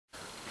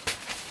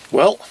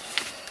Well,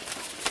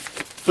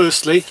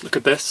 firstly, look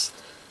at this.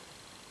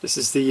 This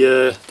is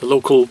the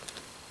local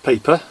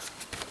paper,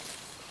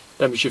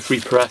 Denbighshire Free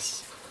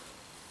Press.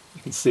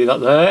 You can see that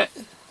there.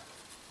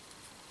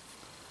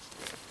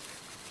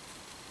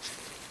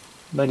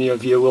 Many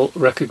of you will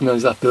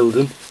recognise that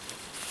building.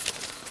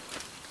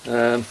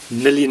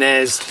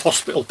 Millionaire's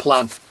hospital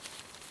plan.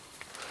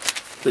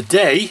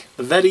 The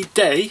very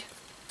day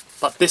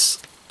that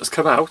this has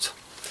come out,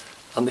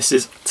 and this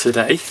is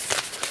today,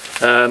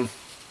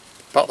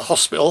 about the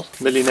hospital,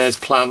 Millionaire's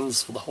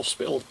plans for the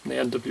hospital in the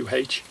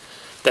NWH,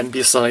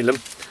 Denbigh Asylum.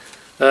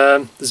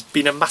 There's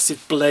been a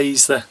massive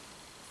blaze there,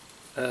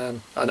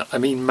 and I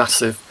mean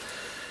massive.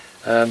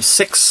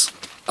 6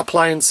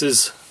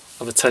 appliances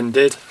have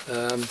attended.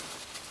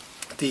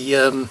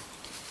 The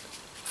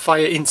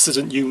fire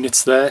incident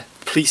units there,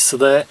 police are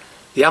there,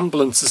 the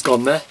ambulance has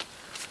gone there.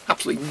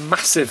 Absolutely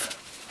massive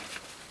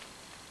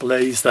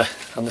blaze there,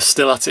 and they're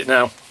still at it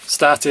now.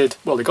 Started,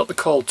 well, they got the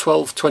call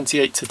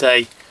 12:28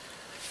 today,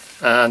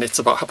 and it's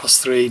about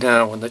 3:30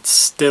 now, and it's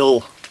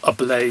still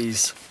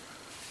ablaze.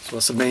 So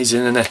that's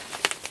amazing, isn't it?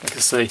 Like I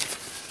say,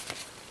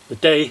 the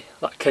day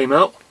that came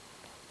out,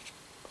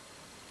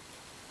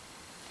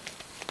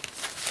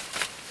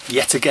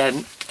 yet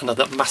again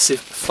another massive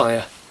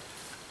fire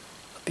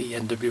at the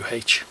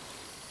NWH.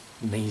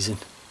 Amazing.